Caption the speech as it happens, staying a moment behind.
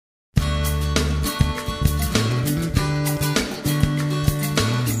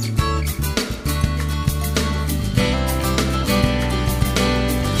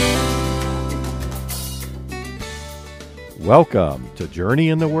Welcome to Journey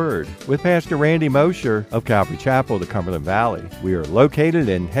in the Word with Pastor Randy Mosher of Calvary Chapel, the Cumberland Valley. We are located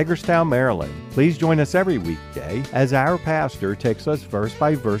in Hagerstown, Maryland. Please join us every weekday as our pastor takes us verse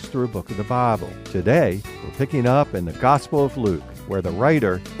by verse through a book of the Bible. Today, we're picking up in the Gospel of Luke, where the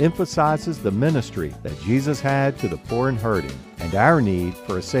writer emphasizes the ministry that Jesus had to the poor and hurting and our need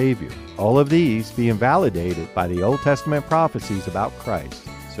for a Savior. All of these being validated by the Old Testament prophecies about Christ.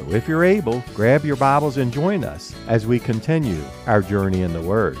 So if you're able, grab your Bibles and join us as we continue our journey in the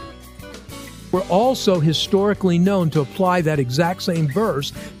Word. Were also historically known to apply that exact same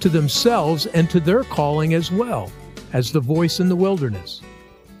verse to themselves and to their calling as well, as the voice in the wilderness.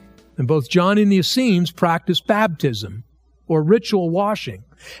 And both John and the Essenes practiced baptism, or ritual washing,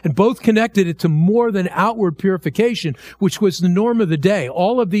 and both connected it to more than outward purification, which was the norm of the day.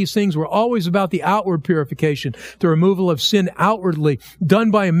 All of these things were always about the outward purification, the removal of sin outwardly,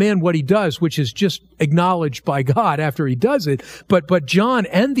 done by a man what he does, which is just acknowledged by God after he does it. But John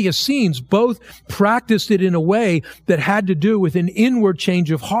and the Essenes both practiced it in a way that had to do with an inward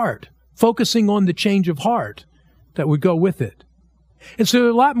change of heart, focusing on the change of heart that would go with it. And so there are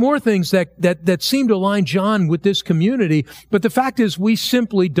a lot more things that seem to align John with this community, but the fact is we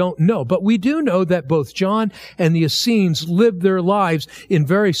simply don't know. But we do know that both John and the Essenes lived their lives in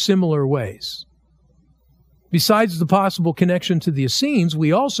very similar ways. Besides the possible connection to the Essenes,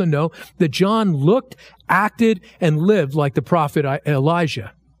 we also know that John looked, acted, and lived like the prophet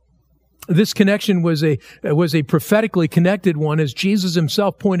Elijah. This connection was a prophetically connected one, as Jesus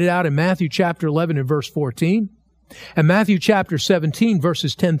himself pointed out in Matthew chapter 11 and verse 14. And Matthew chapter 17,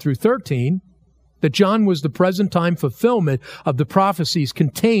 verses 10 through 13, that John was the present time fulfillment of the prophecies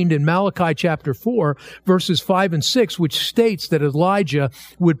contained in Malachi chapter 4, verses 5 and 6, which states that Elijah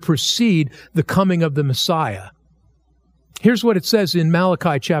would precede the coming of the Messiah. Here's what it says in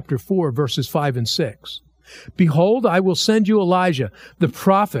Malachi chapter 4, verses 5 and 6. Behold, I will send you Elijah, the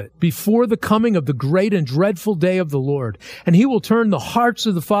prophet, before the coming of the great and dreadful day of the Lord. And he will turn the hearts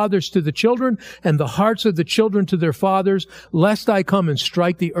of the fathers to the children, and the hearts of the children to their fathers, lest I come and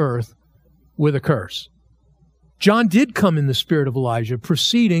strike the earth with a curse. John did come in the spirit of Elijah,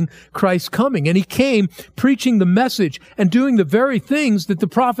 preceding Christ's coming. And he came preaching the message and doing the very things that the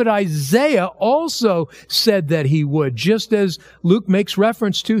prophet Isaiah also said that he would, just as Luke makes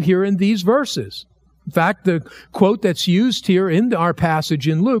reference to here in these verses. In fact, the quote that's used here in our passage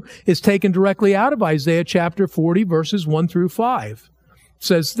in Luke is taken directly out of Isaiah chapter 40, verses 1 through 5. It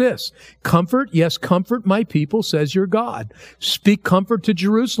says this, "Comfort, yes, comfort my people, says your God. Speak comfort to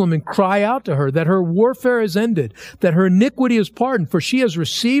Jerusalem and cry out to her that her warfare is ended, that her iniquity is pardoned, for she has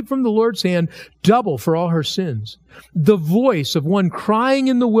received from the Lord's hand double for all her sins. The voice of one crying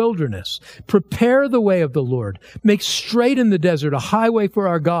in the wilderness, prepare the way of the Lord. Make straight in the desert a highway for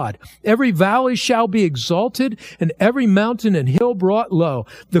our God. Every valley shall be exalted, and every mountain and hill brought low.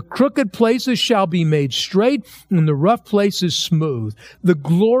 The crooked places shall be made straight, and the rough places smooth. The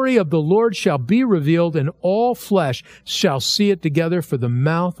glory of the Lord shall be revealed, and all flesh shall see it together, for the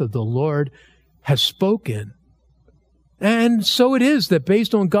mouth of the Lord has spoken." And so it is that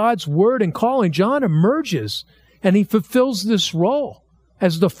based on God's word and calling, John emerges and he fulfills this role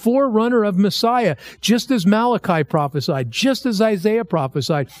as the forerunner of Messiah, just as Malachi prophesied, just as Isaiah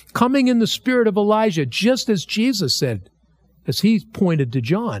prophesied, coming in the spirit of Elijah, just as Jesus said, as he pointed to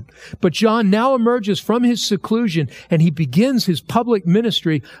John. But John now emerges from his seclusion and he begins his public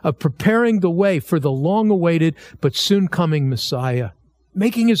ministry of preparing the way for the long-awaited but soon-coming Messiah,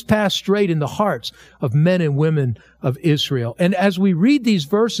 making his path straight in the hearts of men and women of Israel. And as we read these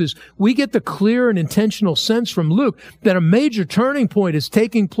verses, we get the clear and intentional sense from Luke that a major turning point is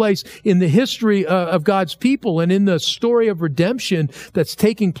taking place in the history of God's people and in the story of redemption that's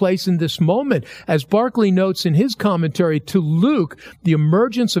taking place in this moment. As Barclay notes in his commentary to Luke, the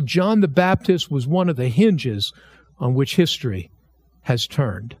emergence of John the Baptist was one of the hinges on which history has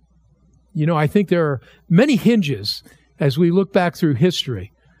turned. You know, I think there are many hinges as we look back through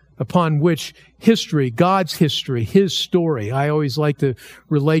history, upon which history, God's history, His story, I always like to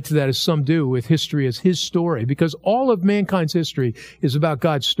relate to that as some do with history as His story, because all of mankind's history is about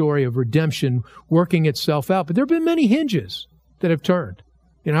God's story of redemption working itself out. But there have been many hinges that have turned.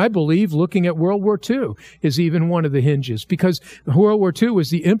 And I believe looking at World War II is even one of the hinges, because World War II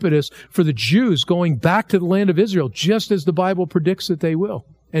was the impetus for the Jews going back to the land of Israel, just as the Bible predicts that they will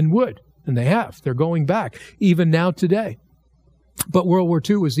and would. And they have. They're going back, even now today. But World War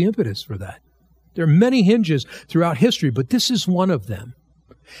II was the impetus for that. There are many hinges throughout history, but this is one of them.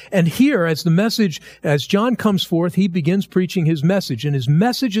 And here, as John comes forth, he begins preaching his message. And his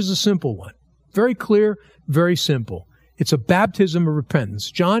message is a simple one. Very clear, very simple. It's a baptism of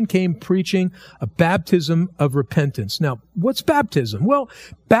repentance. John came preaching a baptism of repentance. Now, what's baptism? Well,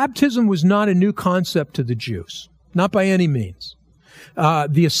 baptism was not a new concept to the Jews, not by any means.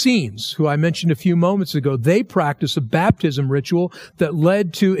 The Essenes, who I mentioned a few moments ago, they practiced a baptism ritual that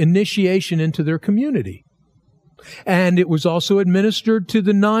led to initiation into their community. And it was also administered to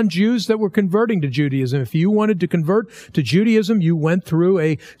the non-Jews that were converting to Judaism. If you wanted to convert to Judaism, you went through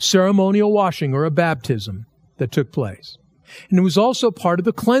a ceremonial washing or a baptism that took place. And it was also part of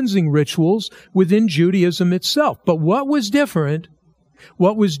the cleansing rituals within Judaism itself. But what was different,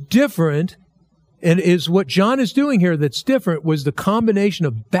 and is what John is doing here that's different, was the combination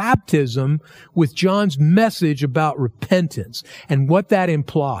of baptism with John's message about repentance and what that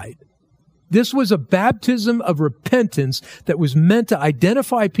implied. This was a baptism of repentance that was meant to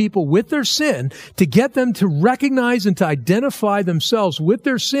identify people with their sin, to get them to recognize and to identify themselves with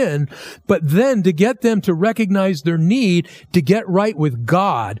their sin, but then to get them to recognize their need to get right with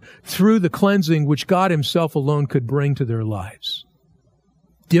God through the cleansing which God Himself alone could bring to their lives.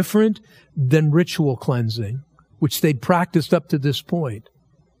 Different than ritual cleansing, which they'd practiced up to this point,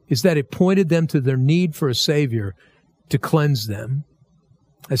 is that it pointed them to their need for a Savior to cleanse them.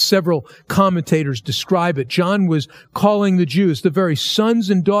 As several commentators describe it, John was calling the Jews, the very sons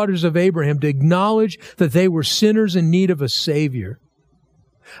and daughters of Abraham, to acknowledge that they were sinners in need of a Savior.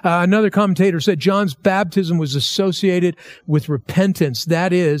 Another commentator said John's baptism was associated with repentance.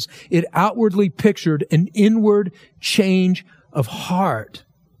 That is, it outwardly pictured an inward change of heart.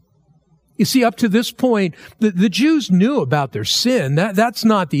 You see, up to this point, the Jews knew about their sin. That's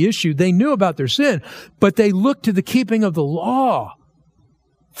not the issue. They knew about their sin, but they looked to the keeping of the law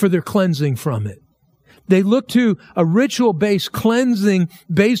for their cleansing from it. They looked to a ritual-based cleansing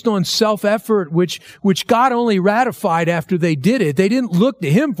based on self-effort, which God only ratified after they did it. They didn't look to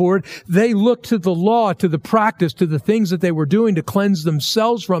Him for it. They looked to the law, to the practice, to the things that they were doing to cleanse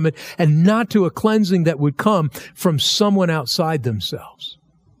themselves from it, and not to a cleansing that would come from someone outside themselves.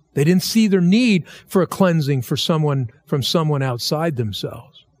 They didn't see their need for a cleansing from someone outside themselves.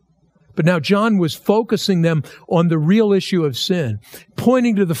 But now John was focusing them on the real issue of sin,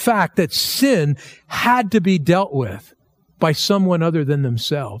 pointing to the fact that sin had to be dealt with by someone other than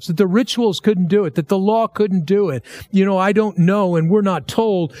themselves, that the rituals couldn't do it, that the law couldn't do it. You know, I don't know, and we're not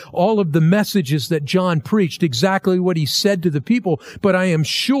told all of the messages that John preached, exactly what he said to the people, but I am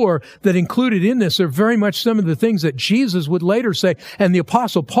sure that included in this are very much some of the things that Jesus would later say, and the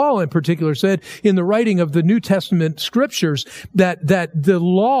Apostle Paul in particular said in the writing of the New Testament scriptures, that the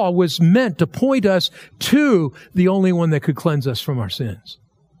law was meant to point us to the only one that could cleanse us from our sins.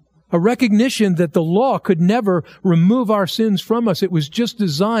 A recognition that the law could never remove our sins from us. It was just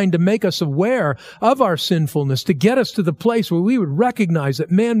designed to make us aware of our sinfulness, to get us to the place where we would recognize,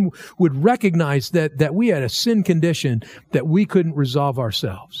 that man would recognize that we had a sin condition that we couldn't resolve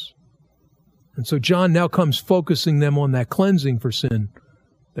ourselves. And so John now comes focusing them on that cleansing for sin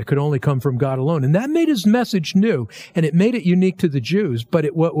that could only come from God alone. And that made his message new, and it made it unique to the Jews, but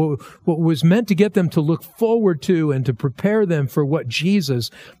what was meant to get them to look forward to and to prepare them for what Jesus,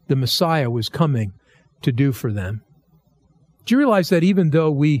 the Messiah, was coming to do for them. Do you realize that even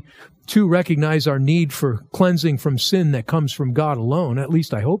though we too recognize our need for cleansing from sin that comes from God alone, at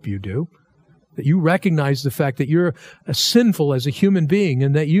least I hope you do, that you recognize the fact that you're sinful as a human being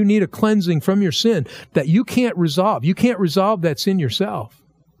and that you need a cleansing from your sin that you can't resolve. You can't resolve that sin yourself.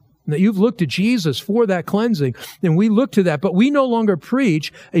 And that you've looked to Jesus for that cleansing, and we look to that, but we no longer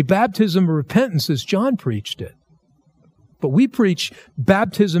preach a baptism of repentance as John preached it. But we preach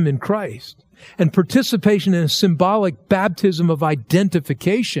baptism in Christ and participation in a symbolic baptism of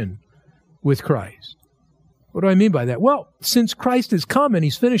identification with Christ. What do I mean by that? Well, since Christ has come and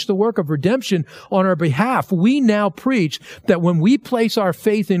He's finished the work of redemption on our behalf, we now preach that when we place our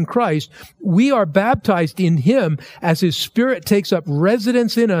faith in Christ, we are baptized in Him as His Spirit takes up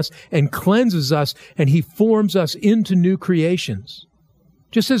residence in us and cleanses us, and He forms us into new creations.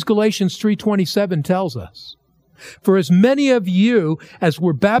 Just as Galatians 3:27 tells us. For as many of you as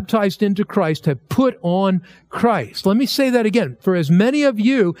were baptized into Christ have put on Christ. Let me say that again. For as many of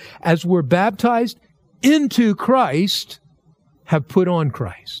you as were baptized into Christ have put on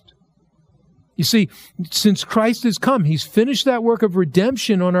Christ. You see, since Christ has come, He's finished that work of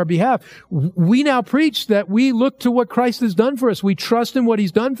redemption on our behalf. We now preach that we look to what Christ has done for us. We trust in what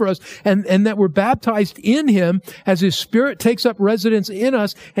He's done for us, and that we're baptized in Him as His Spirit takes up residence in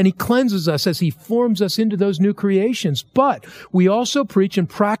us, and He cleanses us as He forms us into those new creations. But we also preach and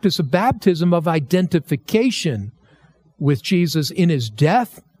practice a baptism of identification with Jesus in His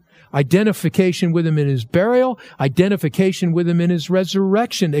death, Identification with him in his burial, identification with him in his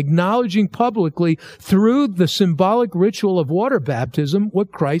resurrection, acknowledging publicly through the symbolic ritual of water baptism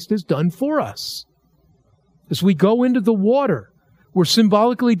what Christ has done for us. As we go into the water, we're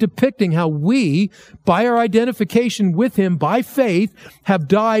symbolically depicting how we, by our identification with him, by faith, have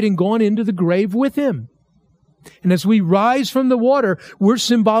died and gone into the grave with him. And as we rise from the water, we're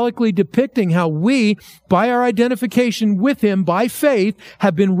symbolically depicting how we, by our identification with him, by faith,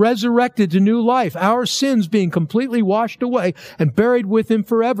 have been resurrected to new life, our sins being completely washed away and buried with him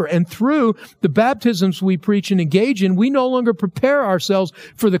forever. And through the baptisms we preach and engage in, we no longer prepare ourselves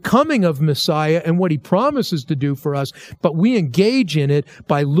for the coming of Messiah and what he promises to do for us, but we engage in it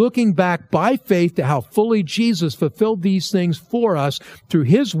by looking back by faith to how fully Jesus fulfilled these things for us through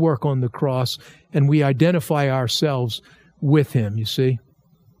his work on the cross, and we identify ourselves with him, you see.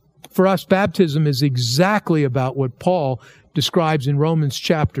 For us, baptism is exactly about what Paul describes in Romans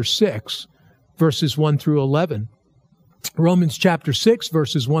chapter 6, verses 1 through 11. Romans chapter 6,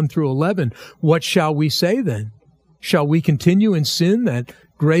 verses 1 through 11. What shall we say then? Shall we continue in sin that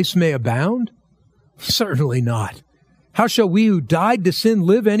grace may abound? Certainly not. How shall we who died to sin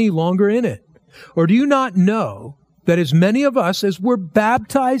live any longer in it? Or do you not know that as many of us as were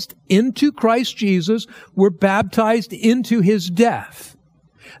baptized into Christ Jesus were baptized into his death?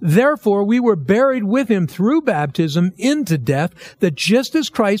 Therefore, we were buried with him through baptism into death, that just as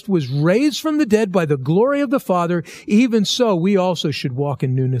Christ was raised from the dead by the glory of the Father, even so we also should walk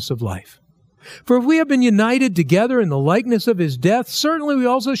in newness of life. For if we have been united together in the likeness of his death, certainly we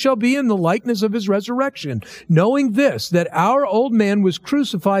also shall be in the likeness of his resurrection, knowing this, that our old man was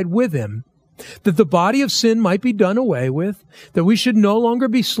crucified with him, that the body of sin might be done away with, that we should no longer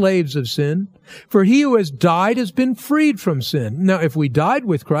be slaves of sin. For he who has died has been freed from sin. Now, if we died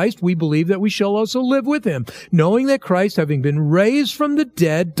with Christ, we believe that we shall also live with him, knowing that Christ, having been raised from the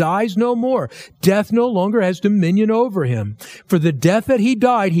dead, dies no more. Death no longer has dominion over him. For the death that he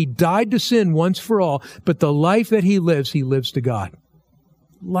died to sin once for all, but the life that he lives to God.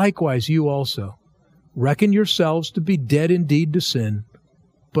 Likewise, you also reckon yourselves to be dead indeed to sin,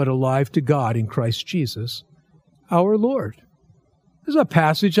 but alive to God in Christ Jesus, our Lord. This is a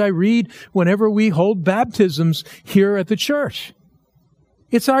passage I read whenever we hold baptisms here at the church.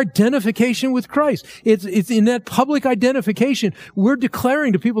 It's our identification with Christ. It's in that public identification, we're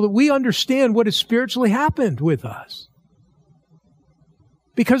declaring to people that we understand what has spiritually happened with us.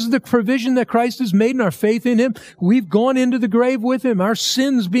 Because of the provision that Christ has made in our faith in him, we've gone into the grave with him, our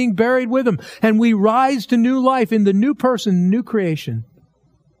sins being buried with him, and we rise to new life in the new person, new creation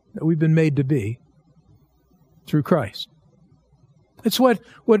that we've been made to be through Christ. It's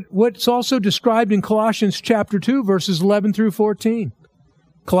what's also described in Colossians chapter 2, verses 11 through 14.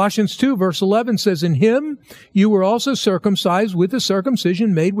 Colossians 2, verse 11 says, "In him you were also circumcised with a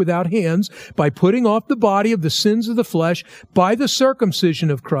circumcision made without hands, by putting off the body of the sins of the flesh by the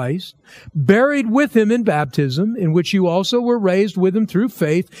circumcision of Christ, buried with him in baptism, in which you also were raised with him through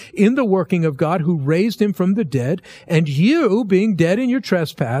faith in the working of God who raised him from the dead. And you, being dead in your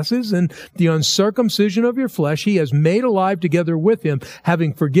trespasses and the uncircumcision of your flesh, he has made alive together with him,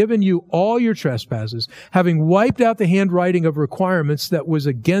 having forgiven you all your trespasses, having wiped out the handwriting of requirements that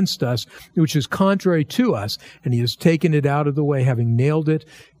was against us, which is contrary to us, and he has taken it out of the way, having nailed it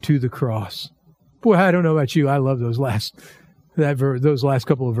to the cross." Boy, I don't know about you. I love those last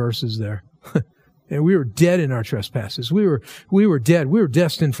couple of verses there. And we were dead in our trespasses. We were dead. We were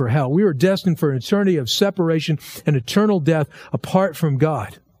destined for hell. We were destined for an eternity of separation and eternal death apart from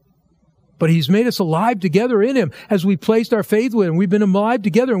God. But he's made us alive together in him as we placed our faith with him. We've been alive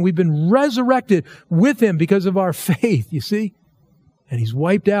together and we've been resurrected with him because of our faith, you see? And he's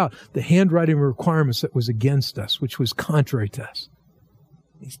wiped out the handwriting requirements that was against us, which was contrary to us.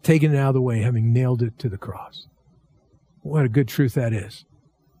 He's taken it out of the way, having nailed it to the cross. What a good truth that is.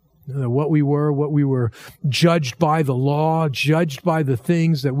 What we were judged by the law, judged by the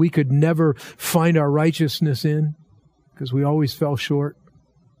things that we could never find our righteousness in, because we always fell short.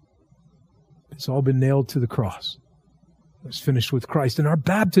 It's all been nailed to the cross. It's finished with Christ. And our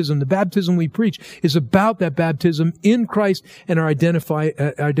baptism, the baptism we preach, is about that baptism in Christ and our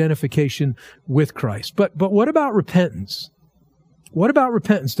identification with Christ. But what about repentance? What about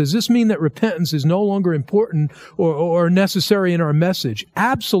repentance? Does this mean that repentance is no longer important or necessary in our message?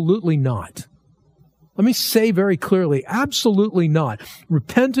 Absolutely not. Let me say very clearly, absolutely not.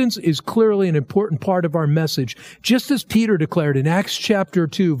 Repentance is clearly an important part of our message, just as Peter declared in Acts chapter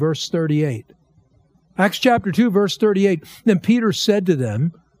 2, verse 38. Acts chapter 2, verse 38, "Then Peter said to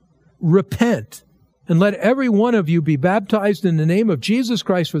them, 'Repent, and let every one of you be baptized in the name of Jesus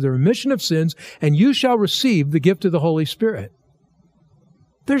Christ for the remission of sins, and you shall receive the gift of the Holy Spirit.'"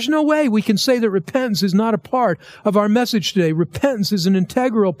 There's no way we can say that repentance is not a part of our message today. Repentance is an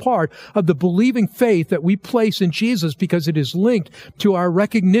integral part of the believing faith that we place in Jesus because it is linked to our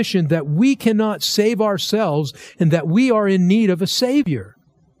recognition that we cannot save ourselves and that we are in need of a Savior.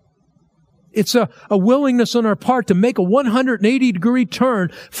 It's a willingness on our part to make a 180-degree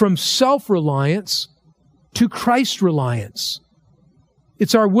turn from self-reliance to Christ-reliance.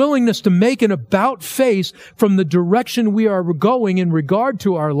 It's our willingness to make an about-face from the direction we are going in regard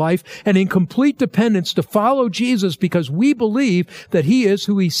to our life and in complete dependence to follow Jesus because we believe that He is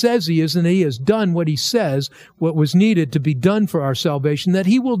who He says He is and He has done what He says, what was needed to be done for our salvation, that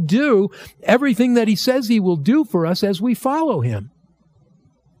He will do everything that He says He will do for us as we follow Him.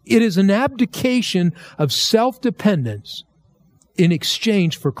 It is an abdication of self-dependence in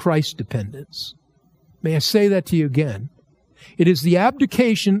exchange for Christ dependence. May I say that to you again? It is the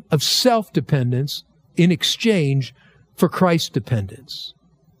abdication of self-dependence in exchange for Christ dependence.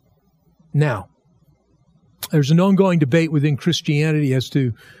 Now, there's an ongoing debate within Christianity as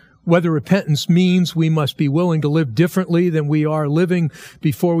to whether repentance means we must be willing to live differently than we are living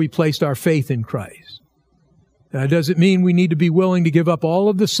before we placed our faith in Christ. Does it mean we need to be willing to give up all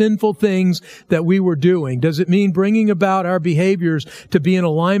of the sinful things that we were doing? Does it mean bringing about our behaviors to be in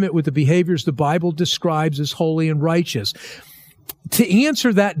alignment with the behaviors the Bible describes as holy and righteous? To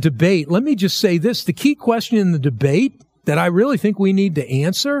answer that debate, let me just say this. The key question in the debate that I really think we need to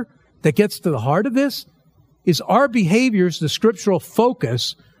answer, that gets to the heart of this, is are behaviors the scriptural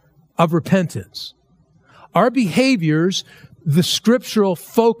focus of repentance? Are behaviors the scriptural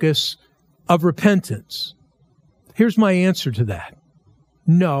focus of repentance? Here's my answer to that.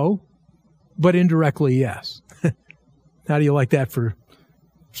 No, but indirectly yes. How do you like that for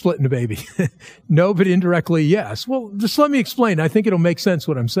splitting the baby? No, but indirectly yes. Well, just let me explain. I think it'll make sense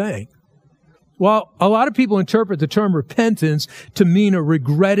what I'm saying. While a lot of people interpret the term repentance to mean a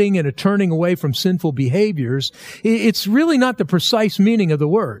regretting and a turning away from sinful behaviors, it's really not the precise meaning of the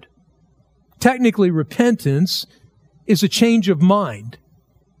word. Technically, repentance is a change of mind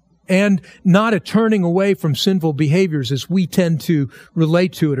and not a turning away from sinful behaviors as we tend to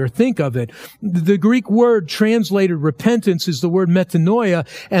relate to it or think of it. The Greek word translated repentance is the word metanoia,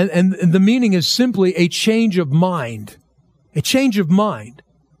 and the meaning is simply a change of mind. A change of mind.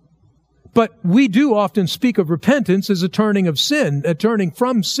 But we do often speak of repentance as a turning of sin, a turning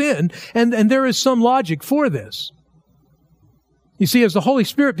from sin, and there is some logic for this. You see, as the Holy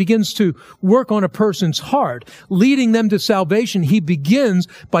Spirit begins to work on a person's heart, leading them to salvation, He begins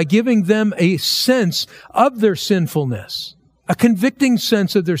by giving them a sense of their sinfulness, a convicting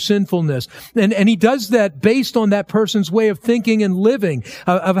sense of their sinfulness. And He does that based on that person's way of thinking and living,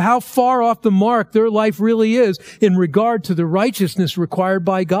 of how far off the mark their life really is in regard to the righteousness required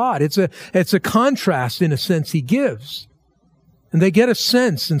by God. It's a contrast, in a sense, He gives. And they get a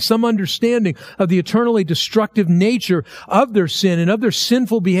sense and some understanding of the eternally destructive nature of their sin and of their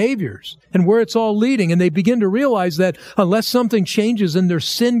sinful behaviors and where it's all leading. And they begin to realize that unless something changes and their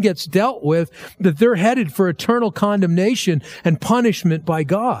sin gets dealt with, that they're headed for eternal condemnation and punishment by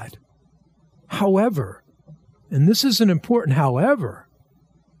God. However, and this is an important however,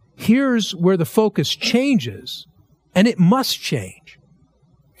 here's where the focus changes, and it must change.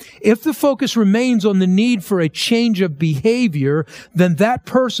 If the focus remains on the need for a change of behavior, then that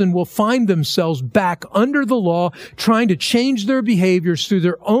person will find themselves back under the law, trying to change their behaviors through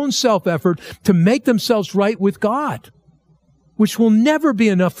their own self-effort to make themselves right with God, which will never be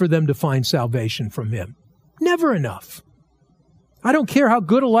enough for them to find salvation from Him. Never enough. I don't care how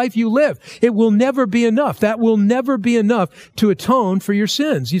good a life you live. It will never be enough. That will never be enough to atone for your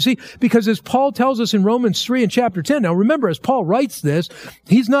sins. You see, because as Paul tells us in Romans 3 and chapter 10, now remember, as Paul writes this,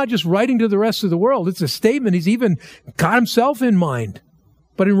 he's not just writing to the rest of the world. It's a statement. He's even got himself in mind.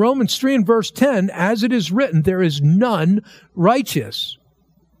 But in Romans 3 and verse 10, as it is written, there is none righteous.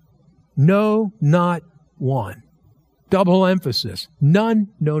 No, not one. Double emphasis. None,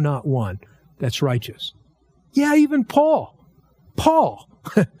 no, not one. That's righteous. Yeah, even Paul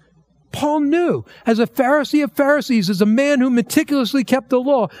knew, as a Pharisee of Pharisees, as a man who meticulously kept the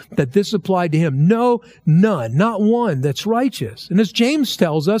law, that this applied to him. No, none, not one that's righteous. And as James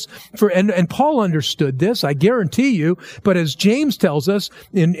tells us, and Paul understood this, I guarantee you, but as James tells us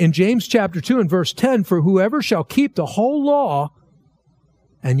in James chapter 2 and verse 10, for whoever shall keep the whole law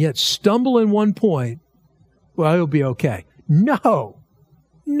and yet stumble in one point, well, he'll be okay. No.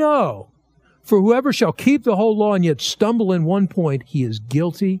 For whoever shall keep the whole law and yet stumble in one point, he is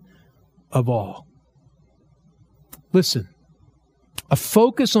guilty of all. Listen, a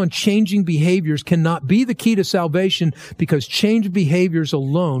focus on changing behaviors cannot be the key to salvation because changed behaviors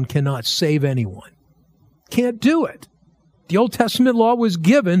alone cannot save anyone. Can't do it. The Old Testament law was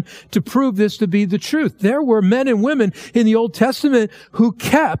given to prove this to be the truth. There were men and women in the Old Testament who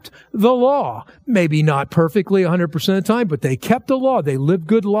kept the law. Maybe not perfectly 100% of the time, but they kept the law. They lived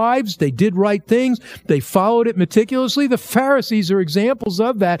good lives. They did right things. They followed it meticulously. The Pharisees are examples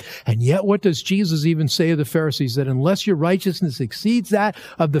of that. And yet, what does Jesus even say of the Pharisees? That unless your righteousness exceeds that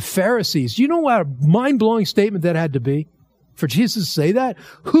of the Pharisees. You know what a mind-blowing statement that had to be? For Jesus to say that?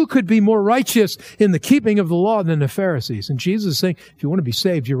 Who could be more righteous in the keeping of the law than the Pharisees? And Jesus is saying, if you want to be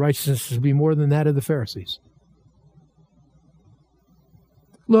saved, your righteousness should be more than that of the Pharisees.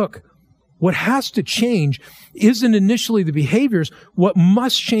 Look, what has to change isn't initially the behaviors. What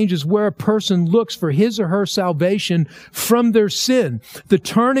must change is where a person looks for his or her salvation from their sin. The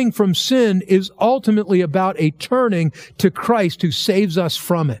turning from sin is ultimately about a turning to Christ who saves us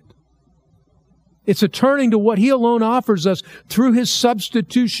from it. It's a turning to what He alone offers us through His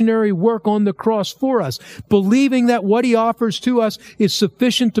substitutionary work on the cross for us, believing that what He offers to us is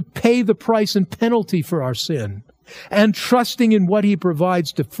sufficient to pay the price and penalty for our sin, and trusting in what He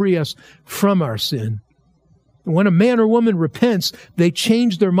provides to free us from our sin. When a man or woman repents, they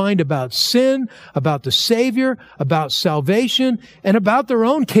change their mind about sin, about the Savior, about salvation, and about their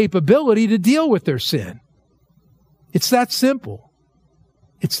own capability to deal with their sin. It's that simple.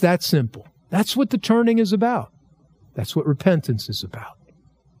 It's that simple. That's what the turning is about. That's what repentance is about.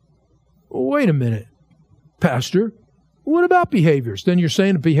 Wait a minute, Pastor. What about behaviors? Then you're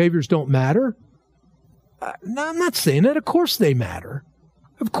saying that behaviors don't matter? No, I'm not saying that. Of course they matter.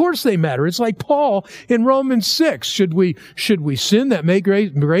 Of course they matter. It's like Paul in Romans 6. Should we sin that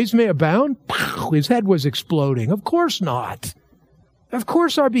grace may abound? His head was exploding. Of course not. Of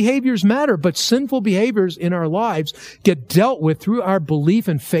course our behaviors matter, but sinful behaviors in our lives get dealt with through our belief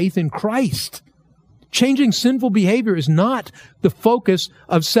and faith in Christ. Changing sinful behavior is not the focus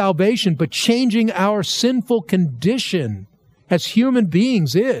of salvation, but changing our sinful condition as human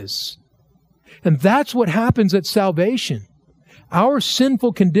beings is. And that's what happens at salvation. Our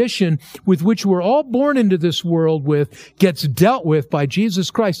sinful condition with which we're all born into this world with gets dealt with by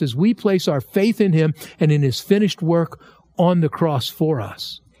Jesus Christ as we place our faith in Him and in His finished work on the cross for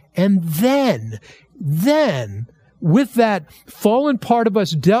us. And then, with that fallen part of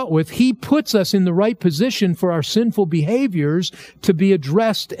us dealt with, He puts us in the right position for our sinful behaviors to be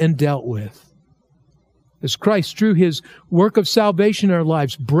addressed and dealt with. As Christ, through His work of salvation in our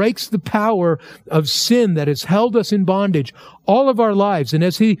lives, breaks the power of sin that has held us in bondage all of our lives, and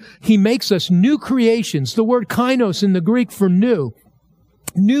as He makes us new creations, the word kainos in the Greek for new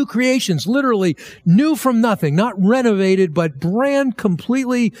creations, literally new from nothing, not renovated, but brand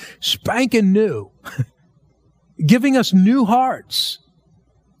completely spanking new, giving us new hearts,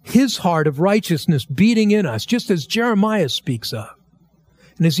 His heart of righteousness beating in us, just as Jeremiah speaks of.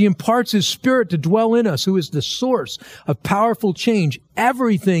 And as He imparts His Spirit to dwell in us, who is the source of powerful change,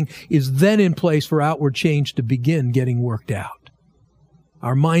 everything is then in place for outward change to begin getting worked out.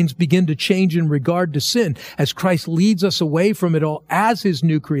 Our minds begin to change in regard to sin as Christ leads us away from it all as His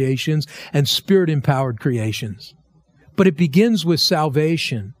new creations and Spirit-empowered creations. But it begins with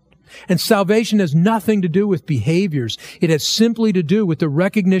salvation. And salvation has nothing to do with behaviors. It has simply to do with the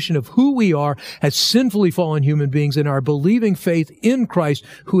recognition of who we are as sinfully fallen human beings and our believing faith in Christ,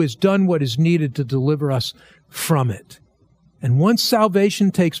 who has done what is needed to deliver us from it. And once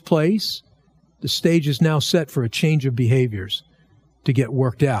salvation takes place, the stage is now set for a change of behaviors to get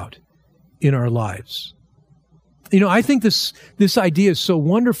worked out in our lives. You know, I think this idea is so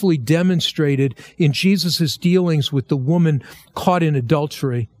wonderfully demonstrated in Jesus' dealings with the woman caught in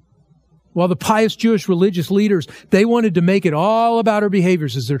adultery. While the pious Jewish religious leaders, they wanted to make it all about her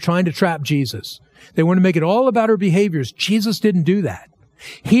behaviors as they're trying to trap Jesus. They want to make it all about her behaviors. Jesus didn't do that.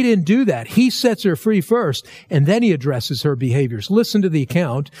 He didn't do that. He sets her free first, and then He addresses her behaviors. Listen to the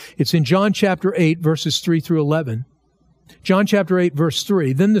account. It's in John chapter 8, verses 3 through 11. John chapter 8, verse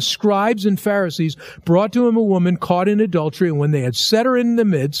 3. Then the scribes and Pharisees brought to Him a woman caught in adultery, and when they had set her in the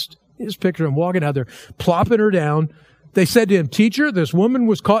midst, just picture Him walking out there, plopping her down, they said to Him, "Teacher, this woman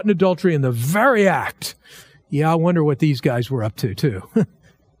was caught in adultery in the very act." Yeah, I wonder what these guys were up to, too.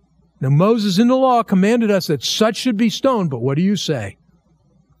 Now, Moses in the law commanded us that such should be stoned, but what do you say?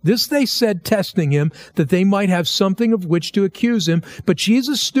 This they said, testing Him, that they might have something of which to accuse Him. But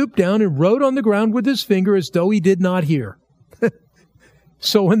Jesus stooped down and wrote on the ground with His finger as though He did not hear.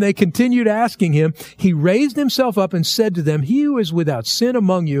 So when they continued asking Him, He raised Himself up and said to them, "He who is without sin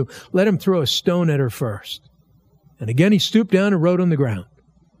among you, let him throw a stone at her first." And again He stooped down and wrote on the ground.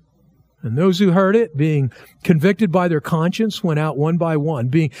 And those who heard it, being convicted by their conscience, went out one by one,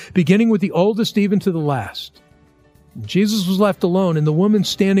 beginning with the oldest even to the last. Jesus was left alone, and the woman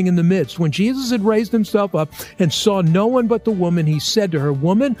standing in the midst. When Jesus had raised himself up and saw no one but the woman, he said to her,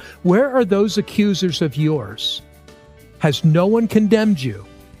 "Woman, where are those accusers of yours? Has no one condemned you?"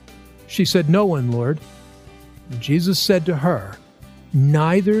 She said, "No one, Lord." And Jesus said to her,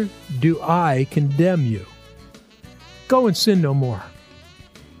 "Neither do I condemn you. Go and sin no more."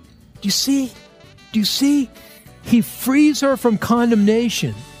 Do you see? Do you see? He frees her from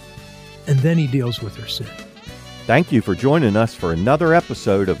condemnation, and then he deals with her sin. Thank you for joining us for another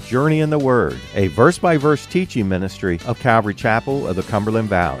episode of Journey in the Word, a verse-by-verse teaching ministry of Calvary Chapel of the Cumberland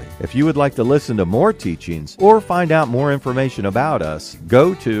Valley. If you would like to listen to more teachings or find out more information about us,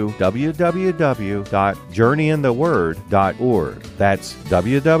 go to www.journeyintheword.org. That's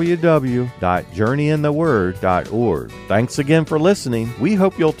www.journeyintheword.org. Thanks again for listening. We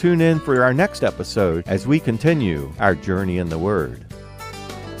hope you'll tune in for our next episode as we continue our journey in the Word.